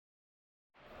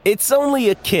It's only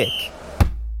a kick,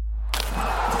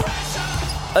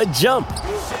 a jump,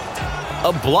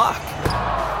 a block.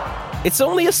 It's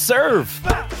only a serve.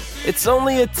 It's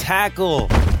only a tackle,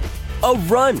 a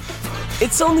run.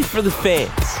 It's only for the fans.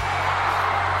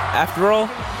 After all,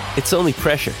 it's only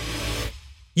pressure.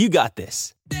 You got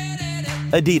this.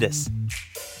 Adidas.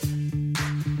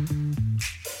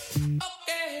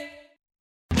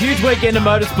 Huge weekend of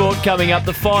motorsport coming up,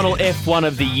 the final F1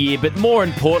 of the year, but more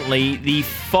importantly, the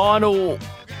final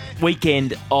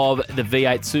weekend of the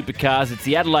V8 Supercars. It's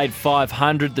the Adelaide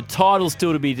 500. The title's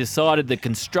still to be decided, the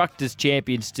Constructors'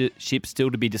 Championship still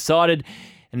to be decided,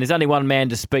 and there's only one man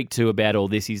to speak to about all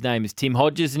this. His name is Tim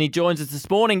Hodges, and he joins us this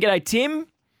morning. G'day, Tim.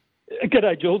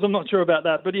 G'day, Jules. I'm not sure about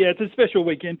that, but yeah, it's a special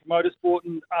weekend for motorsport,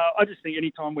 and I just think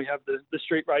any time we have the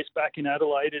street race back in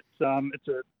Adelaide, it's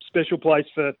a special place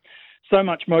for so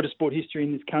much motorsport history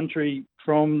in this country.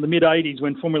 From the mid-'80s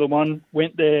when Formula One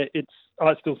went there,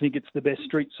 I still think it's the best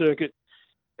street circuit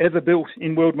ever built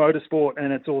in world motorsport,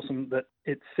 and it's awesome that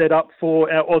it's set up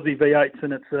for our Aussie V8s,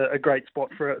 and it's a great spot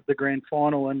for the grand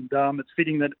final, and it's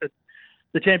fitting that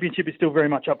the championship is still very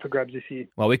much up for grabs this year.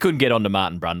 Well, we couldn't get on to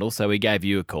Martin Brundle, so we gave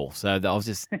you a call. So I was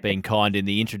just being kind in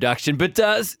the introduction. But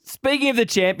speaking of the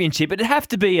championship, it'd have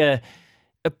to be a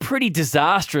pretty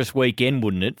disastrous weekend,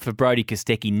 wouldn't it, for Brodie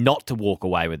Kostecki not to walk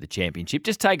away with the championship?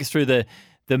 Just take us through the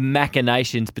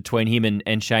machinations between him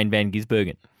and Shane Van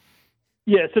Gisbergen.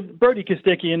 Yeah, so Brodie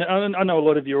Kostecki, and I know a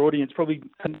lot of your audience probably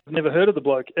have never heard of the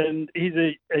bloke, and he's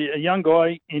a young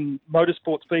guy in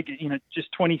motorsport speak,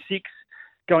 just 26,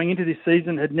 going into this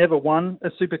season, had never won a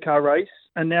supercar race,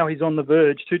 and now he's on the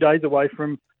verge, 2 days away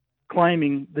from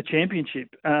claiming the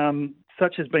championship.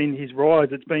 Such has been his rise.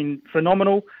 It's been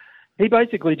phenomenal. He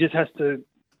basically just has to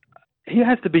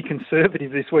be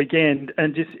conservative this weekend,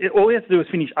 and all he has to do is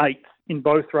finish 8th in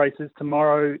both races.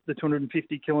 Tomorrow, the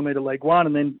 250-kilometre leg one,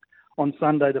 and then on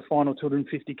Sunday, the final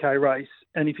 250k race.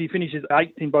 And if he finishes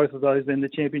 8th in both of those, then the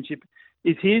championship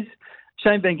is his.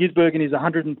 Shane Van Gisbergen is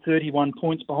 131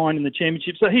 points behind in the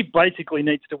championship, so he basically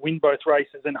needs to win both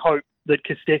races and hope that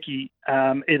Kostecki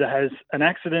either has an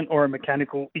accident or a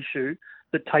mechanical issue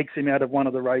that takes him out of one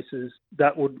of the races.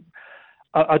 That would...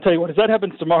 I'll tell you what, if that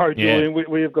happens tomorrow, Julian,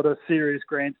 we have got a serious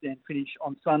grandstand finish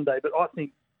on Sunday. But I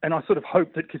think, and I sort of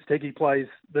hope that Kostecki plays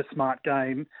the smart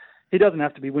game. He doesn't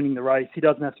have to be winning the race. He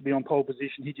doesn't have to be on pole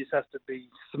position. He just has to be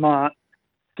smart,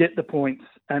 get the points,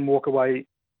 and walk away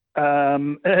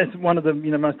as one of the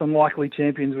most unlikely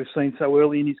champions we've seen so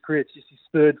early in his career. It's just his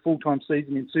third full-time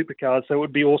season in supercars, so it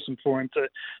would be awesome for him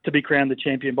to be crowned the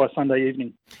champion by Sunday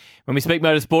evening. When we speak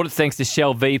motorsport, it's thanks to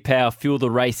Shell V-Power Fuel the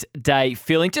Race Day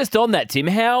filling. Just on that, Tim,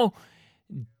 how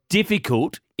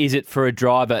difficult is it for a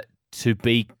driver to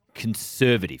be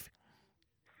conservative?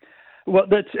 Well,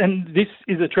 this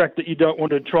is a track that you don't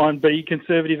want to try and be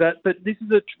conservative at, but this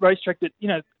is a racetrack that,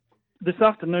 this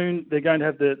afternoon they're going to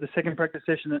have the second practice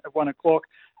session at 1 o'clock,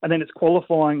 and then it's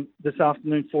qualifying this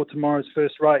afternoon for tomorrow's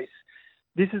first race.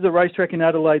 This is a racetrack in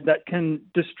Adelaide that can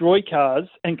destroy cars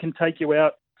and can take you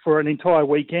out for an entire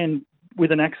weekend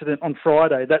with an accident on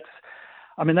Friday. That's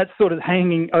sort of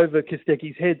hanging over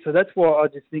Kostecki's head. So that's why I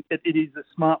just think it is a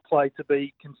smart play to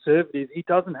be conservative. He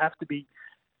doesn't have to be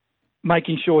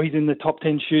making sure he's in the top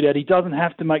 10 shootout. He doesn't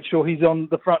have to make sure he's on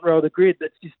the front row of the grid.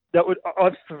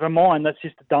 For mine, that's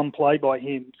just a dumb play by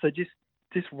him. So just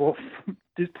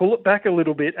pull it back a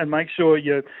little bit and make sure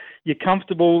you're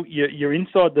comfortable. You're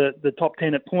inside the top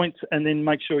 10 at points, and then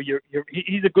make sure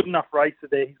he's a good enough racer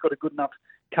there. He's got a good enough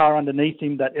car underneath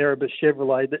him, that Erebus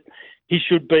Chevrolet, that he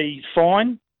should be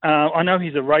fine. I know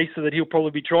he's a racer that he'll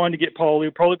probably be trying to get pole. He'll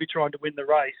probably be trying to win the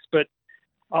race, but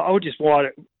I would just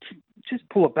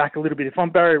pull it back a little bit. If I'm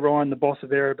Barry Ryan, the boss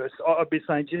of Erebus, I'd be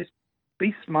saying just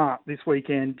be smart this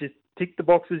weekend. Just tick the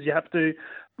boxes you have to,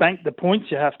 bank the points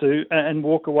you have to, and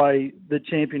walk away the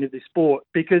champion of this sport.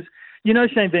 Because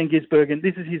Shane Van Gisbergen,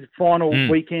 this is his final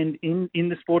weekend in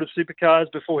the sport of supercars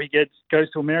before he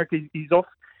goes to America. He's off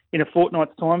in a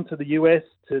fortnight's time to the US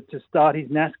to start his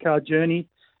NASCAR journey.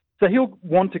 So he'll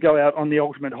want to go out on the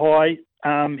ultimate high.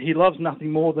 He loves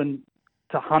nothing more than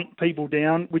to hunt people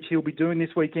down, which he'll be doing this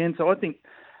weekend. So I think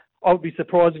I would be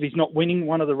surprised if he's not winning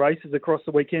one of the races across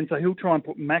the weekend. So he'll try and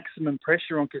put maximum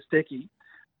pressure on Kostecki.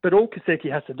 But all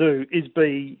Kostecki has to do is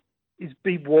be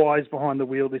wise behind the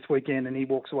wheel this weekend, and he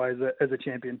walks away as a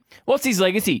champion. What's his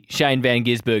legacy, Shane Van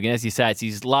Gisbergen? As you say, it's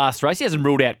his last race. He hasn't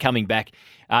ruled out coming back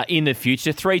in the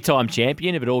future. 3-time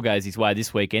champion, if it all goes his way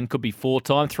this weekend. Could be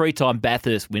 4-time, 3-time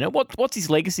Bathurst winner. What's his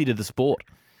legacy to the sport?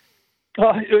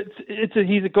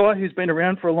 He's a guy who's been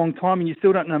around for a long time, and you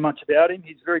still don't know much about him.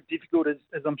 He's very difficult, as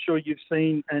I'm sure you've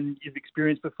seen and you've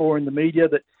experienced before in the media,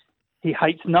 that He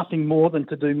hates nothing more than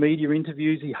to do media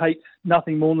interviews. He hates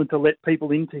nothing more than to let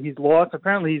people into his life.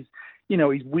 Apparently,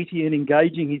 he's witty and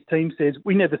engaging. His team says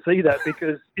we never see that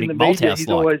because in the media he's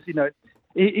always,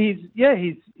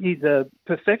 he's a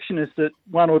perfectionist at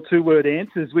one or two word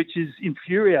answers, which is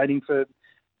infuriating for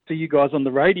you guys on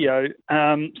the radio.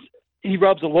 He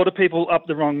rubs a lot of people up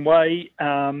the wrong way,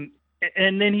 and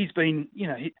then he's been,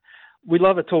 we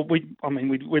love a tall. We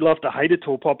love to hate a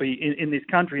tall poppy in this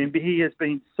country, and he has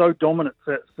been so dominant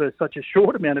for such a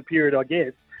short amount of period, I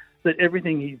guess, that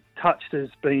everything he's touched has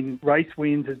been race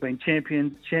wins, has been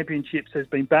championships, has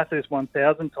been Bathurst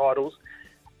 1000 titles.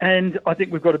 And I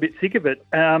think we've got a bit sick of it.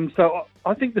 So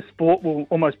I think the sport will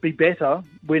almost be better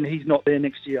when he's not there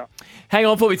next year. Hang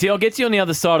on for me, T. I'll get to you on the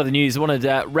other side of the news. I wanted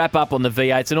to wrap up on the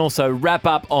V8s and also wrap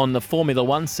up on the Formula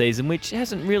One season, which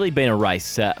hasn't really been a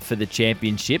race for the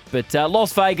championship. But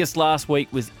Las Vegas last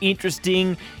week was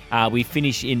interesting. We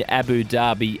finish in Abu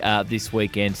Dhabi this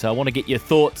weekend. So I want to get your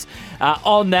thoughts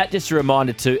on that. Just a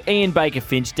reminder to Ian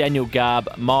Baker-Finch, Daniel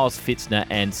Garb, Miles Fitzner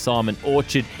and Simon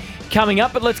Orchard coming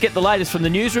up. But let's get the latest from the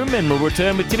newsroom and we'll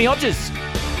return with Timmy Hodges.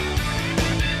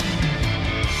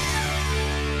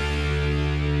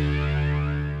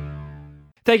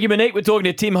 Thank you, Monique. We're talking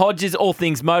to Tim Hodges, all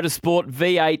things motorsport,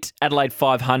 V8 Adelaide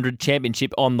 500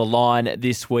 Championship on the line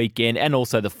this weekend, and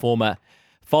also the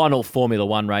final Formula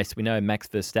One race. We know Max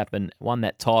Verstappen won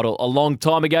that title a long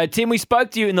time ago. Tim, we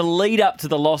spoke to you in the lead up to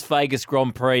the Las Vegas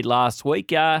Grand Prix last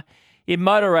week. In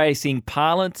motor racing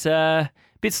parlance, a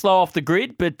bit slow off the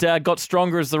grid, but got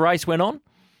stronger as the race went on.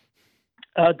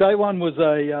 Day one was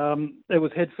it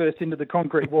was head first into the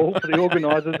concrete wall for the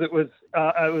organisers. It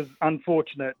was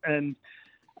unfortunate, and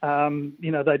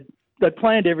they'd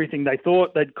planned everything. They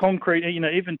thought they'd concrete,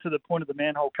 even to the point of the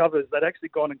manhole covers, they'd actually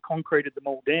gone and concreted them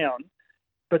all down.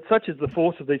 But such is the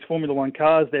force of these Formula One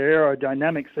cars, their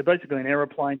aerodynamics, they're basically an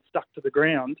aeroplane stuck to the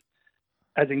ground,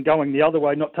 as in going the other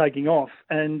way, not taking off.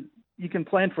 And you can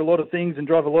plan for a lot of things and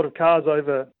drive a lot of cars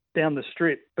over down the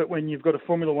strip, but when you've got a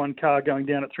Formula One car going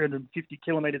down at 350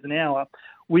 kilometres an hour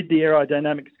with the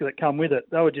aerodynamics that come with it,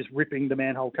 they were just ripping the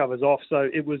manhole covers off. So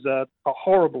it was a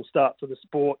horrible start for the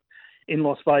sport in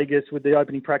Las Vegas with the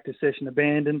opening practice session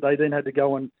abandoned. They then had to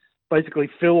go and basically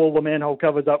fill all the manhole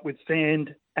covers up with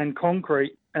sand and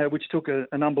concrete, which took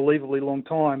an unbelievably long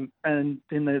time. And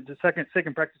then the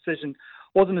second practice session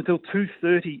wasn't until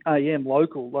 2:30 a.m.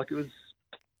 local. Like,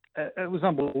 it was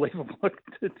unbelievable.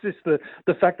 It's just the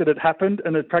fact that it happened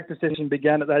and the practice session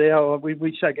began at that hour.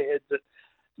 We shake our heads at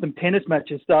some tennis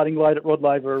matches starting late at Rod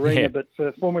Laver Arena, but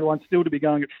for Formula One still to be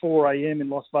going at 4 a.m. in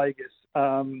Las Vegas.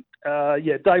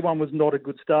 Day one was not a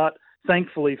good start.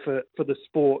 Thankfully for the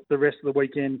sport, the rest of the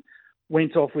weekend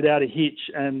went off without a hitch,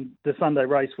 and the Sunday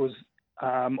race was,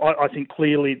 I think,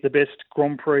 clearly the best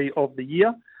Grand Prix of the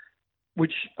year,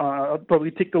 which probably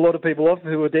ticked a lot of people off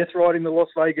who were death riding the Las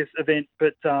Vegas event.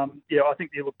 But, I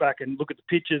think you look back and look at the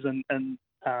pictures and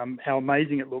how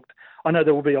amazing it looked. I know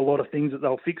there will be a lot of things that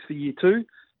they'll fix for year two,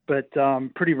 but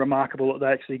pretty remarkable that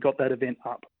they actually got that event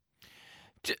up.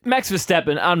 Max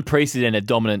Verstappen, unprecedented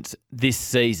dominance this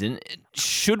season.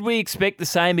 Should we expect the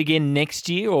same again next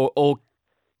year, or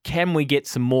can we get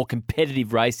some more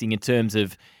competitive racing in terms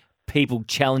of people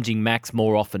challenging Max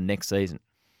more often next season?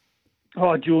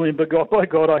 Oh, Julian, by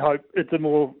God, I hope it's a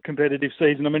more competitive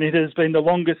season. I mean, it has been the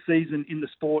longest season in the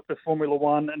sport of Formula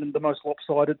One and the most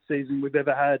lopsided season we've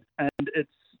ever had. And it's,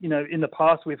 in the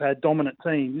past we've had dominant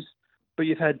teams, but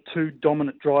you've had two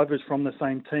dominant drivers from the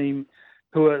same team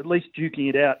who are at least duking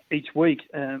it out each week.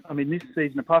 This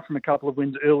season, apart from a couple of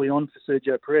wins early on for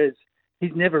Sergio Perez,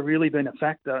 he's never really been a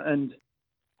factor. And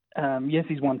yes,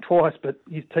 he's won twice, but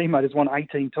his teammate has won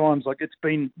 18 times. Like, it's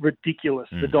been ridiculous,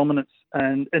 the dominance.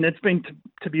 And it's been,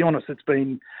 to be honest, it's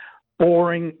been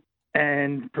boring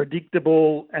and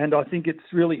predictable. And I think it's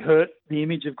really hurt the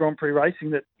image of Grand Prix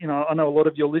racing that, I know a lot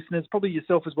of your listeners, probably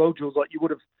yourself as well, Jules, like you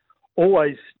would have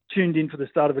always tuned in for the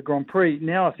start of a Grand Prix.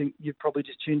 Now I think you've probably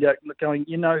just tuned out going,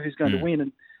 who's going to win.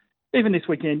 And even this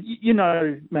weekend,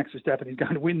 Max Verstappen is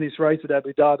going to win this race at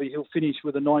Abu Dhabi. He'll finish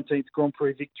with a 19th Grand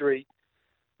Prix victory.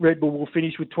 Red Bull will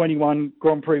finish with 21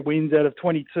 Grand Prix wins out of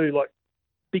 22,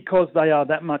 because they are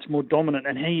that much more dominant,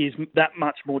 and he is that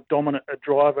much more dominant a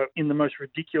driver in the most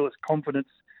ridiculous confidence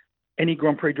any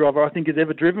Grand Prix driver I think has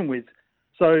ever driven with.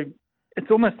 So it's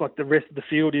almost like the rest of the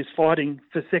field is fighting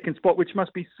for second spot, which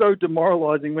must be so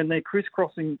demoralising when they're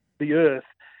crisscrossing the earth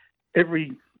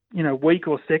every week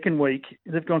or second week.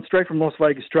 They've gone straight from Las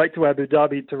Vegas straight to Abu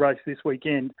Dhabi to race this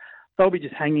weekend. They'll be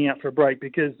just hanging out for a break,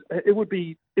 because it would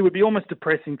be almost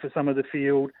depressing for some of the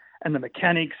field and the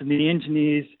mechanics and the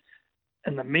engineers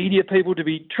and the media people to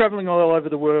be travelling all over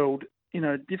the world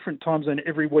different time zone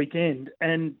every weekend,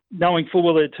 and knowing full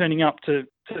well they're turning up to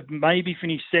maybe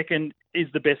finish second is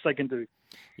the best they can do.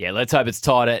 Yeah, let's hope it's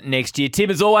tighter next year. Tim,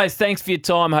 as always, thanks for your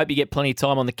time. Hope you get plenty of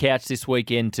time on the couch this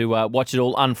weekend to watch it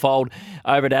all unfold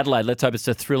over at Adelaide. Let's hope it's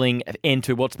a thrilling end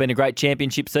to what's been a great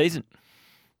championship season.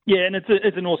 Yeah, and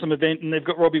it's an awesome event, and they've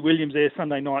got Robbie Williams there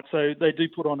Sunday night, so they do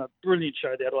put on a brilliant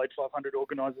show, the Adelaide 500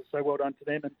 organisers, so well done to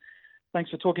them, and thanks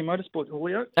for talking motorsport,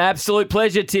 Julio. Absolute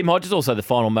pleasure, Tim Hodges. Also, the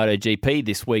final MotoGP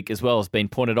this week as well has been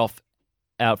pointed off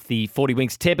out the 40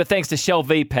 Winks Temper. Thanks to Shell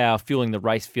V-Power, fueling the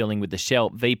race feeling with the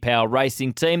Shell V-Power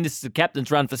racing team. This is the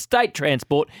captain's run for state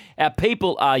transport. Our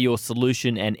people are your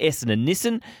solution, and Essendon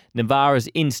Nissan. Navara's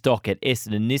in stock at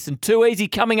Essendon Nissan. Too easy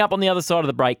coming up on the other side of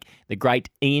the break. The great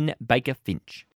Ian Baker Finch.